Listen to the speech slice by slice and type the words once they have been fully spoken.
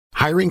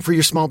Hiring for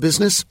your small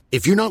business?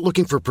 If you're not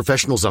looking for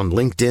professionals on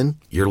LinkedIn,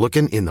 you're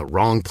looking in the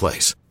wrong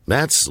place.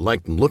 That's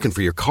like looking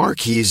for your car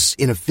keys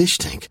in a fish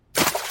tank.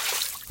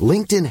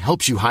 LinkedIn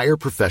helps you hire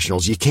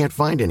professionals you can't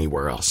find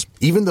anywhere else,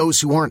 even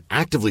those who aren't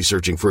actively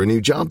searching for a new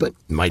job but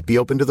might be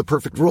open to the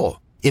perfect role.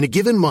 In a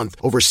given month,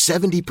 over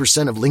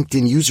 70% of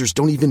LinkedIn users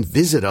don't even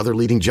visit other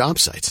leading job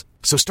sites.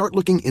 So start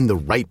looking in the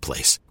right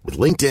place. With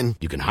LinkedIn,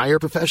 you can hire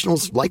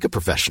professionals like a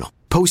professional.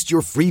 Post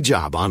your free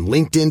job on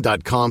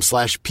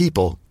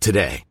linkedin.com/people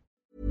today.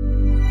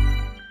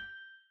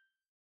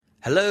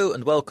 Hello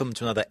and welcome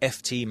to another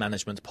FT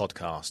Management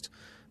podcast.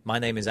 My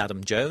name is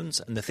Adam Jones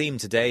and the theme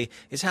today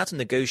is how to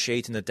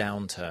negotiate in a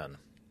downturn.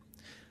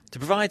 To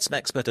provide some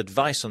expert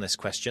advice on this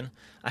question,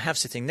 I have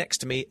sitting next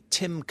to me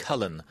Tim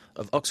Cullen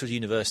of Oxford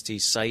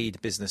University's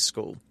Said Business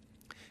School.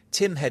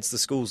 Tim heads the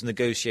school's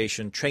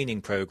negotiation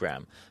training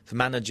programme for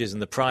managers in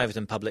the private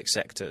and public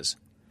sectors.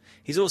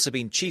 He's also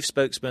been chief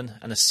spokesman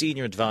and a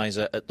senior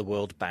advisor at the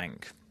World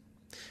Bank.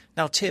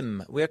 Now,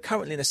 Tim, we are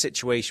currently in a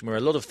situation where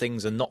a lot of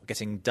things are not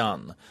getting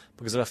done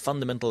because of a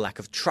fundamental lack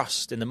of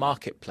trust in the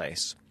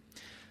marketplace.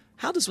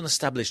 How does one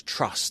establish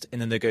trust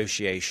in a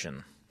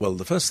negotiation? Well,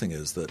 the first thing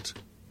is that,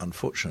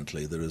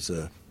 unfortunately, there is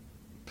a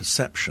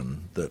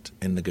perception that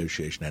in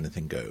negotiation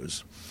anything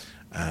goes,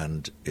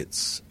 and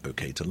it's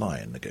okay to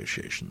lie in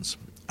negotiations.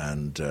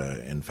 And,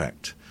 in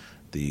fact,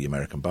 the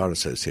American Bar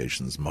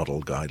Association's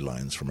model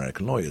guidelines for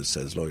American lawyers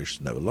says lawyers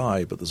should never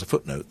lie, but there's a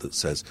footnote that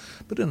says,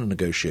 but in a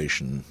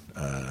negotiation,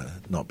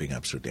 not being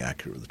absolutely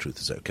accurate with the truth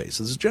is okay.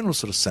 So there's a general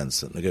sort of sense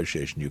that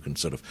negotiation you can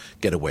sort of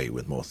get away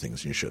with more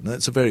things than you should. And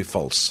it's a very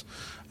false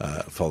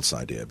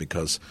idea,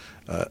 because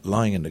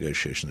lying in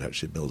negotiations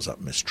actually builds up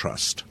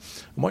mistrust.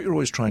 And what you're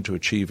always trying to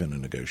achieve in a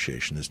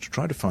negotiation is to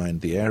try to find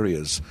the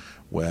areas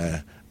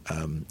where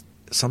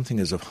something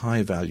is of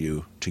high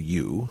value to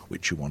you,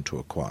 which you want to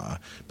acquire,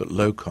 but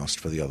low cost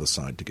for the other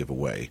side to give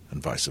away,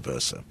 and vice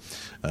versa.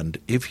 And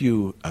if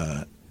you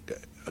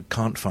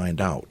can't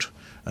find out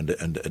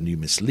and you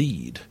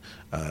mislead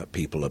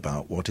people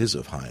about what is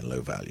of high and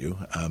low value,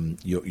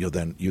 you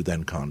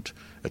then can't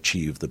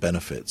achieve the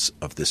benefits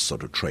of this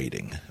sort of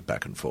trading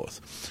back and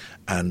forth.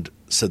 And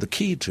so the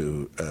key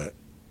to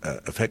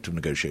effective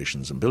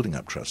negotiations and building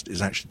up trust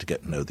is actually to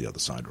get to know the other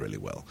side really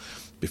well.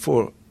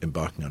 Before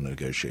embarking on a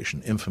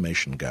negotiation,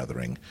 information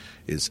gathering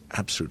is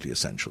absolutely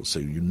essential. So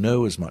you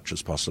know as much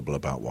as possible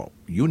about what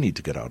you need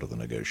to get out of the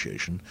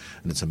negotiation.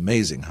 And it's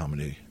amazing how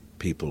many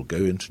people go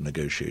into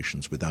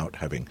negotiations without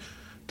having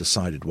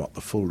decided what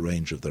the full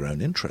range of their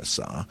own interests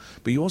are,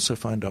 but you also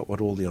find out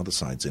what all the other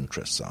side's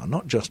interests are,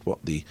 not just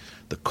what the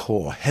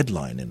core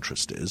headline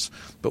interest is,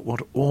 but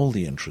what all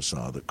the interests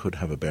are that could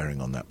have a bearing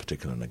on that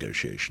particular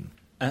negotiation.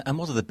 And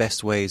what are the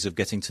best ways of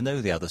getting to know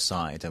the other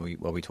side? Are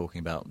we talking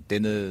about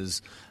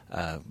dinners,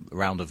 a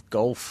round of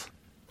golf?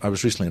 I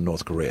was recently in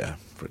North Korea,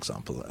 for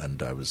example,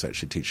 and I was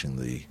actually teaching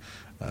the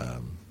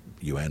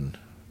UN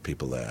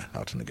people there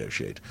how to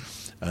negotiate.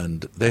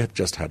 And they had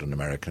just had an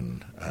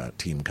American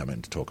team come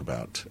in to talk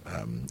about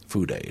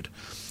food aid.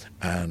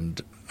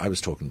 And I was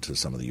talking to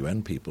some of the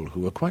UN people who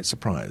were quite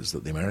surprised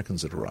that the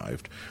Americans had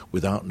arrived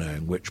without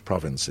knowing which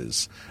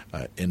provinces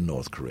in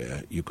North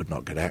Korea you could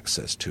not get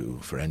access to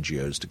for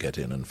NGOs to get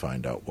in and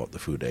find out what the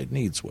food aid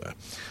needs were.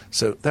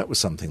 So that was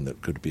something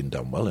that could have been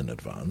done well in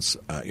advance.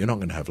 You're not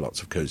going to have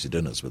lots of cozy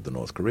dinners with the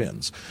North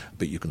Koreans,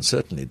 but you can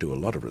certainly do a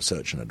lot of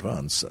research in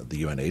advance. The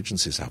UN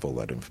agencies have all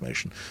that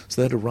information.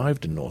 So they'd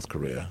arrived in North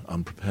Korea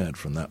unprepared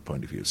from that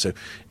point of view. So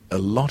a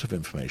lot of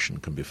information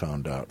can be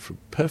found out from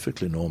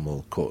perfectly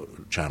normal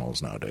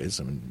channels nowadays.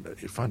 I mean,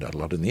 you find out a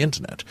lot in the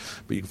internet,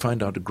 but you can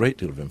find out a great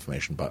deal of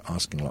information by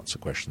asking lots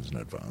of questions in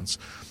advance.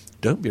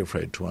 Don't be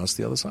afraid to ask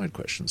the other side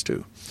questions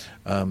too.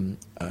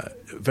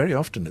 Very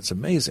often it's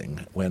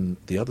amazing when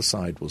the other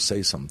side will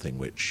say something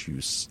which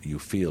you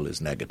feel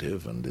is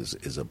negative and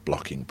is a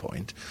blocking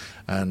point,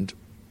 and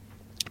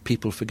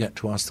people forget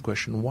to ask the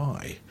question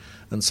why.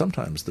 And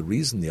sometimes the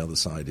reason the other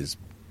side is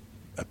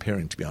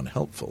appearing to be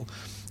unhelpful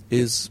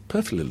is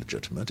perfectly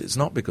legitimate. It's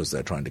not because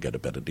they're trying to get a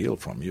better deal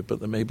from you, but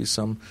there may be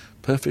some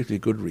perfectly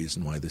good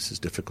reason why this is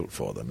difficult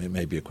for them. It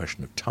may be a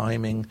question of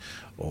timing,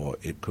 or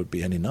it could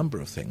be any number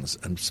of things.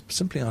 And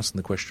simply asking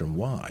the question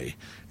why,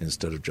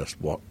 instead of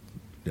just what,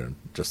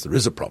 just there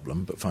is a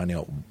problem, but finding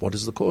out what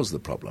is the cause of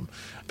the problem.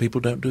 People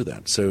don't do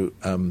that. So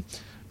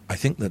I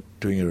think that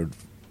doing your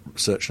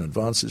research in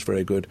advance is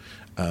very good.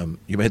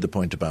 You made the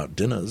point about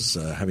dinners,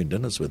 having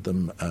dinners with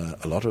them.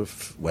 A lot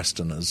of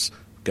Westerners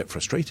get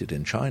frustrated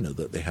in China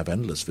that they have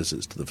endless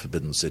visits to the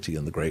Forbidden City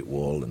and the Great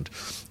Wall and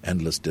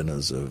endless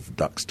dinners of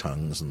duck's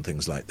tongues and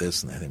things like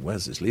this, and they think,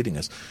 where's this leading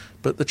us?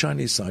 But the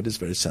Chinese side is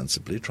very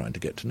sensibly trying to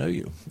get to know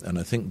you. And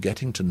I think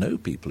getting to know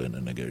people in a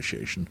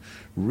negotiation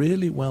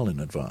really well in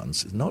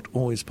advance is not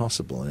always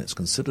possible, and it's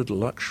considered a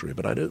luxury,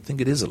 but I don't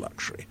think it is a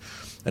luxury.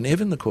 And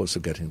if in the course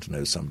of getting to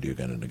know somebody you're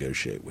going to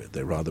negotiate with,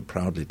 they rather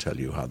proudly tell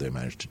you how they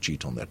managed to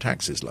cheat on their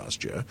taxes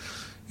last year,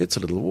 it's a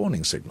little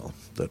warning signal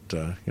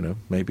that,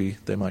 maybe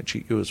they might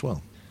cheat you as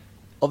well.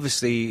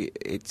 Obviously,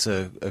 it's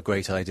a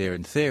great idea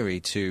in theory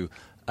to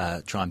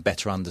try and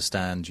better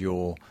understand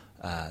your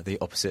the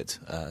opposite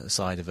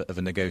side of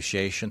a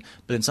negotiation.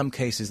 But in some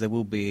cases, there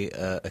will be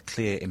a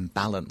clear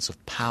imbalance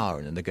of power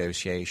in a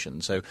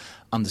negotiation. So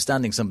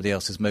understanding somebody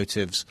else's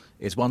motives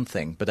is one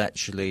thing, but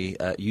actually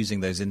using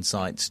those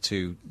insights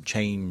to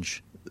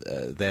change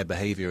their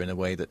behaviour in a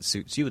way that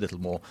suits you a little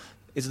more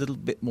is a little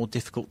bit more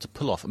difficult to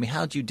pull off. I mean,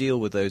 how do you deal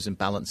with those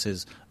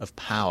imbalances of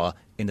power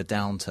in a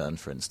downturn,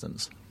 for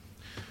instance?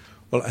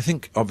 Well, I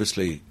think,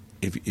 obviously,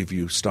 if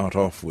you start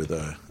off with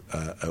a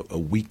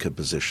weaker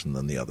position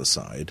than the other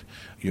side,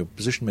 your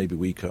position may be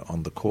weaker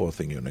on the core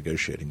thing you're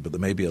negotiating, but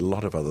there may be a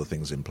lot of other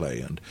things in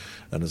play. And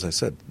as I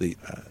said, the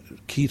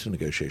key to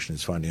negotiation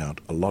is finding out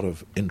a lot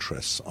of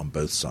interests on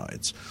both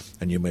sides.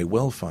 And you may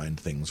well find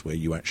things where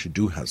you actually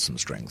do have some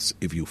strengths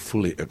if you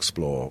fully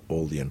explore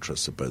all the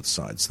interests of both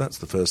sides. That's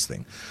the first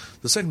thing.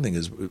 The second thing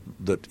is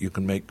that you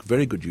can make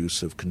very good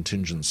use of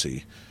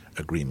contingency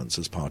agreements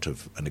as part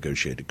of a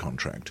negotiated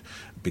contract,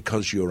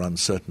 because you're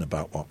uncertain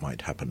about what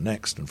might happen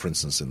next. And for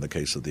instance, in the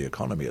case of the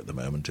economy at the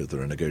moment, if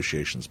there are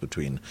negotiations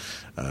between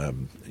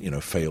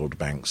failed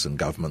banks and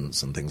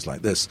governments and things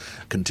like this,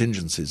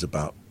 contingencies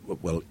about,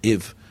 well,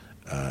 if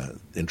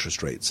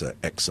interest rates are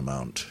X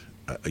amount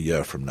a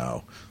year from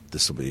now,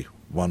 this will be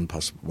one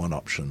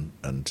option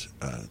and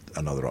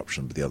another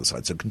option with the other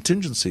side. So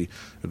contingency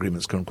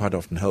agreements can quite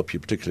often help you,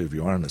 particularly if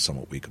you are in a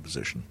somewhat weaker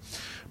position.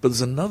 But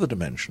there's another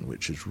dimension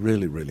which is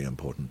really, really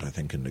important, I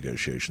think, in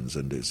negotiations,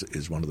 and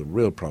is one of the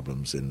real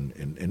problems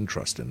in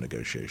trust in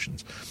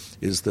negotiations,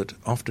 is that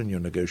often you're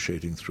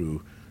negotiating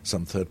through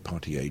some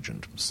third-party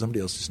agent.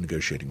 Somebody else is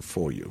negotiating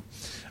for you.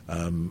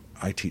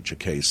 I teach a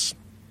case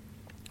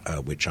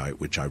which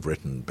I've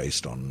written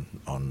based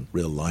on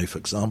real life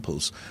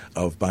examples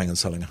of buying and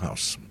selling a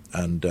house.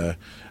 And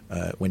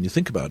when you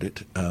think about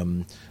it,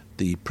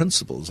 the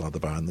principals are the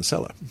buyer and the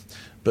seller.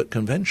 But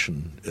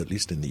convention, at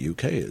least in the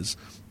UK, is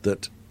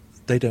that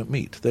they don't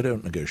meet. They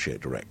don't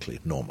negotiate directly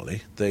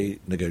normally. They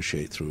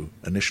negotiate through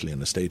initially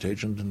an estate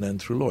agent and then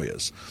through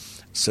lawyers.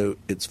 So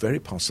it's very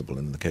possible,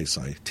 in the case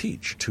I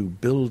teach, to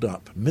build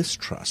up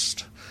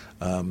mistrust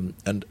and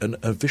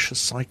a vicious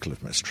cycle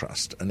of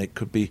mistrust. And it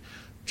could be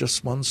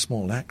just one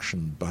small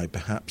action by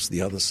perhaps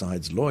the other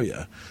side's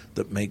lawyer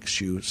that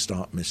makes you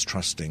start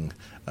mistrusting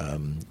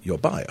your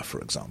buyer, for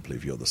example,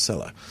 if you're the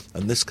seller.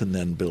 And this can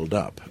then build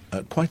up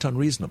quite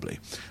unreasonably.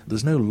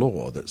 There's no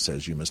law that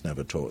says you must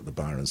never talk, the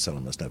buyer and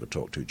seller must never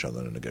talk to each other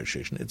in a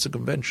negotiation. It's a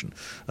convention.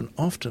 And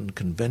often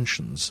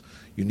conventions,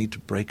 you need to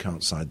break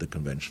outside the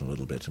convention a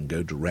little bit and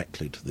go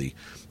directly to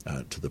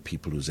the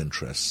people whose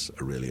interests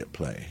are really at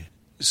play.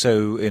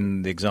 So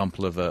in the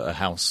example of a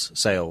house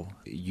sale,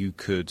 you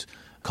could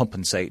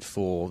compensate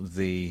for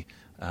the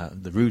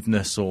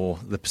rudeness or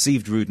the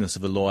perceived rudeness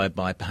of a lawyer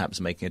by perhaps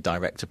making a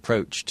direct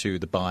approach to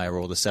the buyer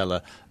or the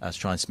seller to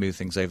try and smooth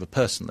things over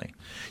personally.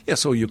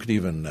 Yes, or you could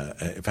even,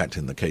 in fact,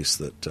 in the case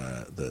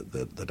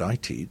that I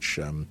teach,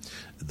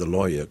 the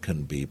lawyer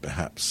can be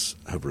perhaps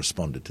have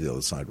responded to the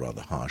other side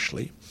rather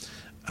harshly.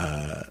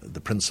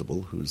 The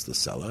principal, who's the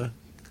seller,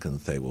 can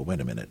say, well,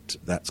 wait a minute,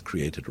 that's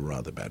created a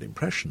rather bad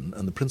impression,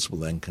 and the principal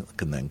then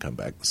can then come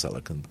back, the seller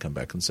can come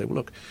back and say, well,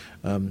 look,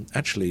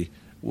 actually,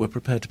 we're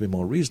prepared to be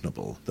more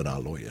reasonable than our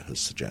lawyer has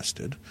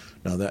suggested.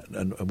 Now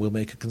and we'll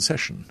make a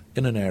concession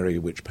in an area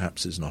which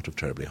perhaps is not of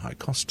terribly high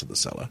cost to the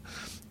seller,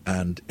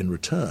 and in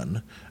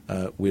return,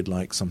 we'd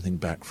like something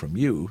back from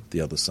you,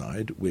 the other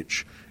side,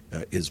 which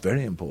is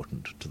very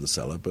important to the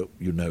seller, but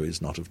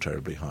is not of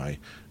terribly high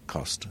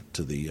cost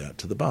to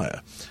the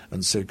buyer.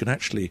 And so you can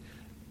actually,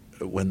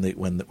 when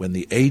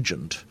the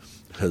agent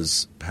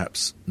has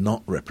perhaps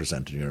not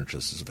represented your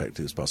interests as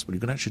effectively as possible, you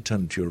can actually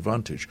turn it to your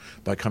advantage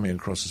by coming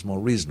across as more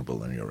reasonable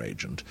than your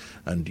agent.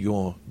 And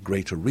your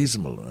greater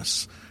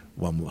reasonableness,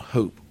 one will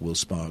hope, will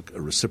spark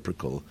a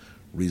reciprocal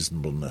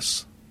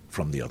reasonableness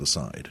from the other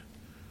side.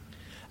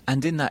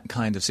 And in that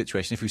kind of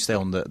situation, if we stay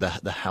on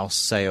the house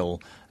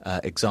sale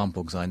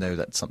example, because I know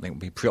that's something that will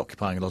be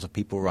preoccupying a lot of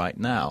people right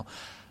now,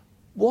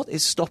 what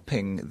is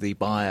stopping the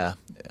buyer,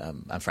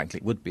 and frankly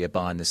it would be a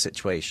buyer in this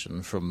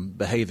situation, from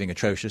behaving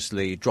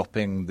atrociously,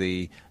 dropping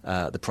the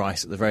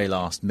price at the very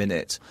last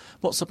minute?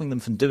 What's stopping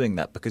them from doing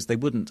that? Because they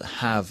wouldn't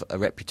have a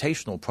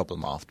reputational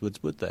problem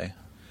afterwards, would they?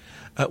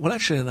 Well,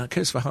 actually, in a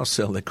case of a house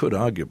sale, they could,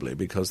 arguably,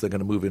 because they're going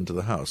to move into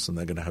the house and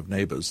they're going to have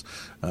neighbours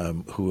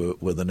who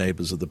were the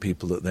neighbours of the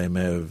people that they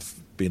may have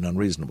been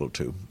unreasonable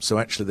to. So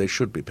actually they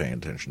should be paying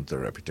attention to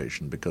their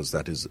reputation, because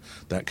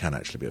that can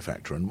actually be a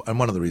factor. And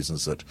one of the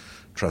reasons that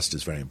trust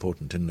is very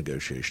important in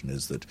negotiation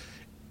is that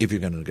if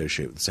you're going to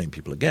negotiate with the same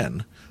people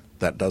again,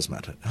 that does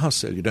matter. House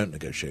sale, you don't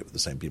negotiate with the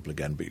same people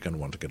again, but you're going to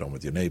want to get on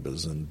with your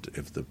neighbours, and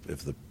if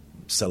the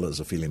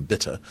sellers are feeling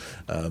bitter,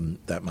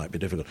 that might be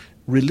difficult.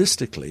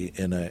 Realistically,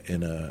 in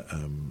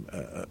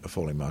a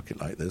falling market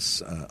like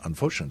this,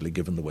 unfortunately,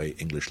 given the way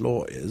English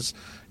law is,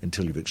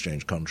 until you've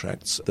exchanged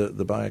contracts,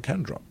 the buyer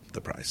can drop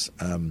the price.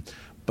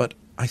 But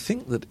I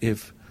think that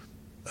if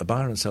a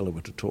buyer and seller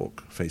were to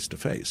talk face to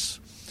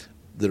face,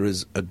 there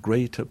is a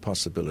greater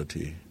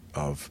possibility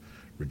of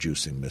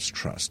reducing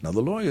mistrust. Now, the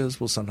lawyers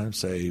will sometimes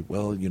say,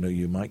 well,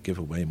 you might give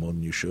away more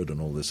than you should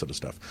and all this sort of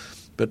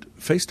stuff. But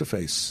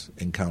face-to-face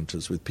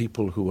encounters with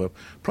people who are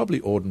probably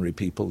ordinary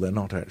people, they're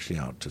not actually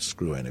out to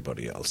screw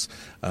anybody else,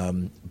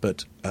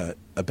 but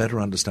a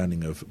better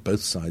understanding of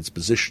both sides'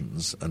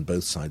 positions and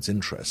both sides'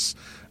 interests,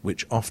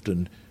 which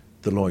often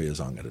the lawyers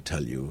aren't going to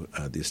tell you,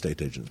 the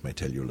estate agents may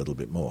tell you a little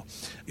bit more.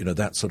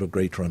 That sort of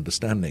greater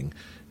understanding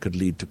could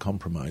lead to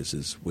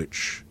compromises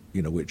which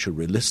are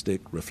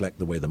realistic, reflect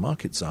the way the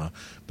markets are,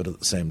 but at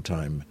the same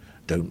time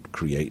don't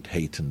create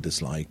hate and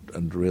dislike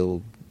and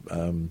real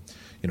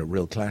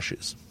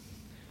clashes.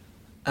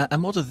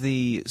 And what are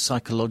the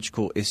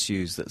psychological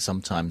issues that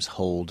sometimes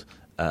hold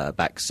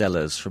back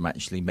sellers from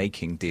actually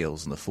making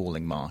deals in the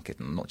falling market?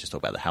 And I'm not just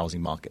talking about the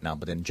housing market now,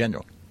 but in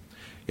general.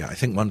 Yeah, I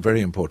think one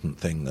very important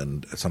thing,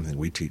 and something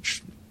we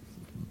teach,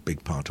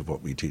 big part of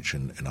what we teach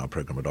in our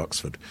program at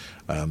Oxford,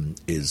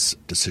 is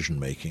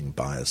decision-making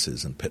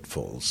biases and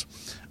pitfalls.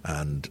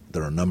 And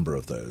there are a number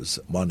of those.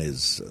 One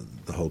is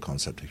the whole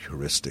concept of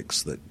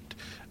heuristics, that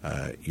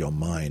your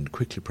mind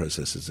quickly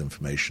processes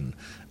information,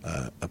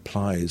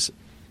 applies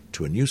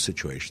to a new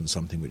situation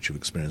something which you've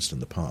experienced in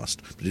the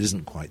past, but it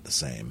isn't quite the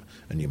same,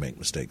 and you make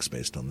mistakes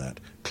based on that.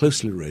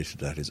 Closely related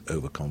to that is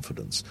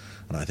overconfidence.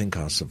 And I think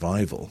our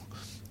survival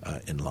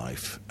in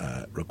life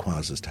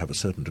requires us to have a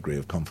certain degree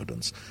of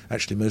confidence.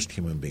 Actually, most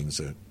human beings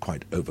are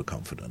quite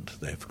overconfident.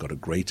 They've got a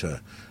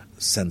greater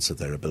sense of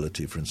their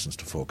ability, for instance,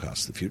 to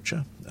forecast the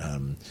future.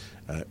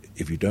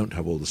 If you don't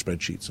have all the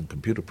spreadsheets and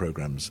computer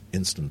programs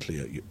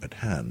instantly at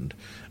hand,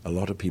 a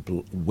lot of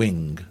people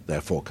wing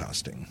their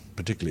forecasting,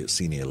 particularly at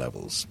senior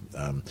levels.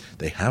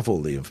 They have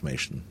all the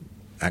information,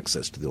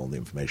 access to all the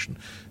information,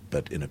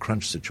 but in a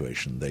crunch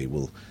situation they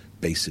will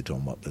base it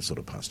on what their sort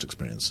of past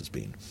experience has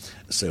been.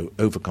 So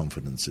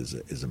overconfidence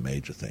is a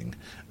major thing,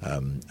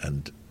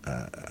 and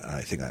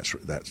I think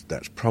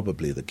that's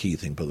probably the key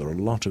thing. But there are a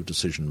lot of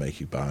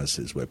decision-making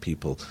biases where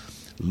people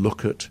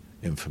look at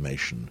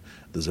information.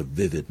 There's a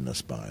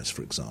vividness bias,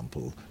 for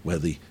example, where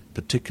the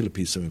particular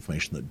piece of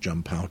information that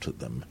jump out at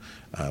them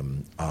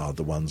are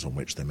the ones on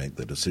which they make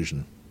their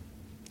decision.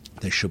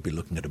 They should be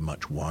looking at a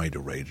much wider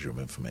range of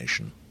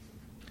information.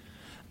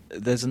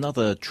 There's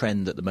another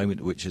trend at the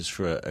moment which is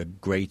for a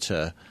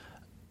greater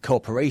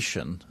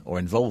cooperation or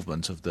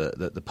involvement of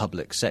the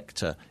public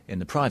sector in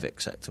the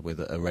private sector, with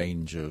a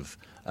range of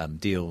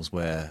deals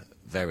where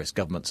various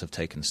governments have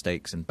taken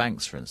stakes in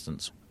banks, for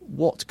instance.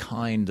 What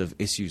kind of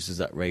issues does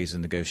that raise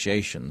in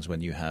negotiations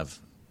when you have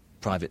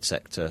private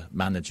sector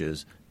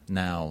managers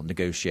now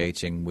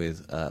negotiating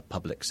with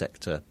public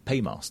sector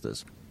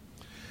paymasters?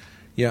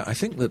 Yeah, I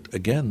think that,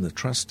 again, the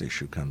trust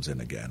issue comes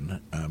in again.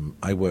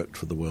 I worked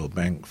for the World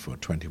Bank for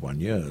 21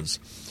 years,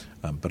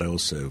 but I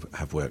also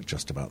have worked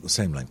just about the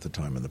same length of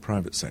time in the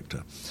private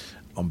sector.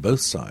 On both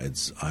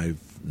sides,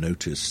 I've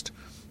noticed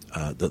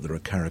that there are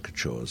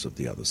caricatures of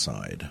the other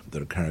side.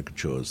 There are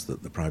caricatures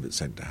that the private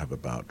sector have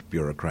about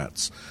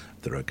bureaucrats.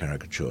 There are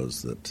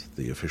caricatures that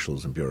the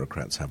officials and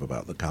bureaucrats have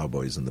about the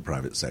cowboys in the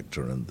private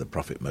sector and the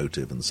profit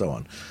motive and so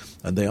on.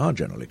 And they are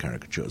generally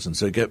caricatures. And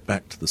so get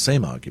back to the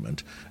same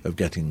argument of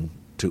getting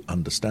to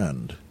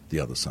understand the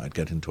other side,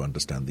 getting to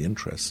understand the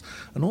interests,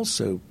 and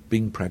also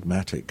being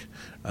pragmatic,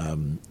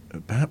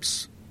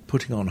 perhaps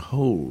putting on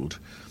hold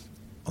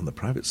on the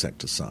private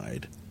sector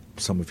side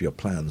some of your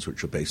plans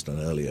which are based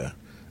on earlier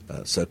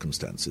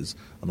circumstances,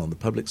 and on the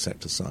public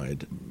sector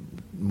side,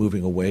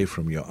 moving away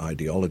from your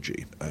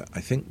ideology.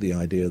 I think the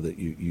idea that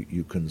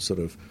you can sort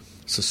of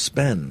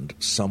suspend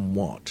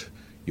somewhat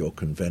your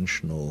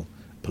conventional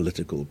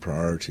political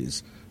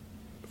priorities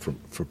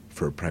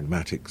for a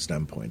pragmatic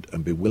standpoint,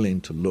 and be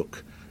willing to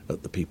look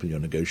at the people you're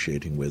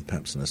negotiating with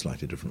perhaps in a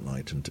slightly different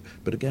light.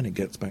 But again, it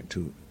gets back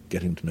to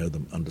getting to know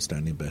them,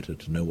 understanding better,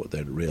 to know what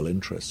their real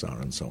interests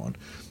are and so on,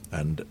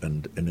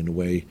 and in a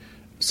way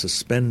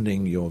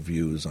suspending your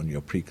views on your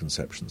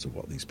preconceptions of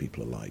what these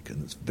people are like.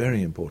 And it's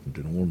very important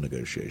in all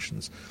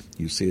negotiations.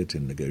 You see it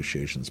in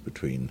negotiations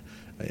between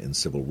in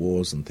civil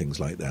wars and things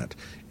like that,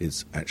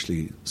 is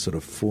actually sort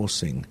of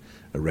forcing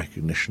a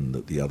recognition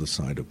that the other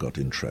side have got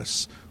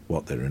interests,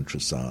 what their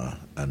interests are,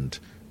 and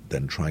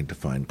then trying to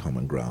find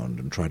common ground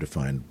and try to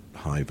find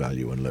high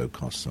value and low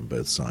costs on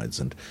both sides.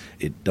 And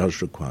it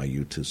does require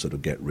you to sort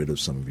of get rid of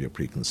some of your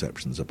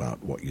preconceptions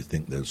about what you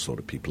think those sort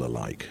of people are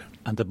like.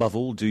 And above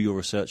all, do your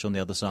research on the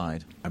other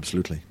side.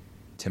 Absolutely.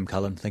 Tim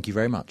Cullen, thank you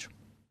very much.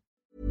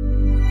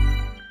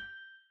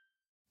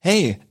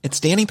 Hey, it's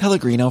Danny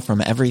Pellegrino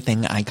from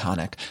Everything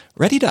Iconic.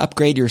 Ready to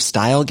upgrade your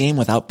style game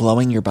without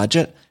blowing your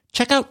budget?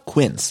 Check out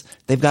Quince.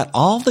 They've got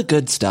all the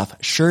good stuff,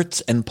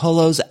 shirts and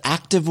polos,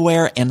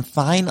 activewear, and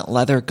fine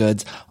leather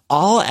goods,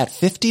 all at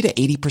 50 to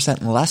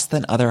 80% less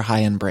than other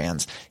high-end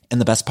brands. And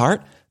the best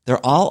part?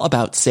 They're all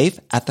about safe,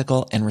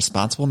 ethical, and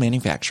responsible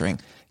manufacturing.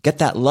 Get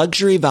that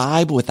luxury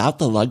vibe without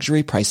the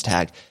luxury price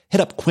tag.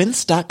 Hit up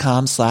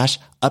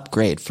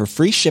quince.com/upgrade for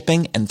free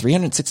shipping and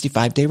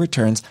 365-day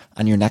returns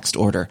on your next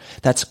order.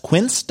 That's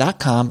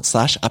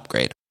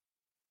quince.com/upgrade.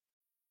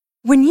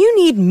 When you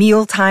need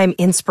mealtime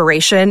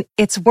inspiration,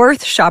 it's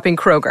worth shopping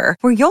Kroger,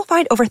 where you'll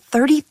find over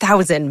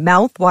 30,000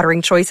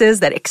 mouth-watering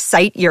choices that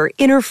excite your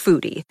inner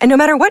foodie. And no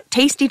matter what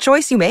tasty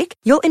choice you make,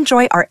 you'll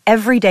enjoy our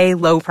everyday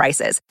low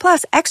prices,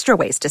 plus extra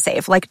ways to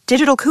save, like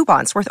digital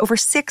coupons worth over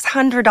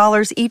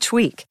 $600 each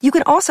week. You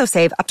can also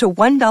save up to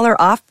 $1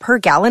 off per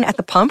gallon at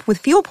the pump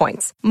with fuel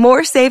points.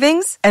 More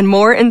savings and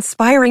more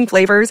inspiring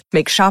flavors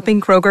make shopping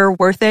Kroger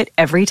worth it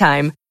every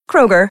time.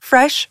 Kroger,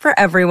 fresh for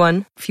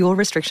everyone. Fuel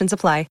restrictions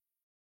apply.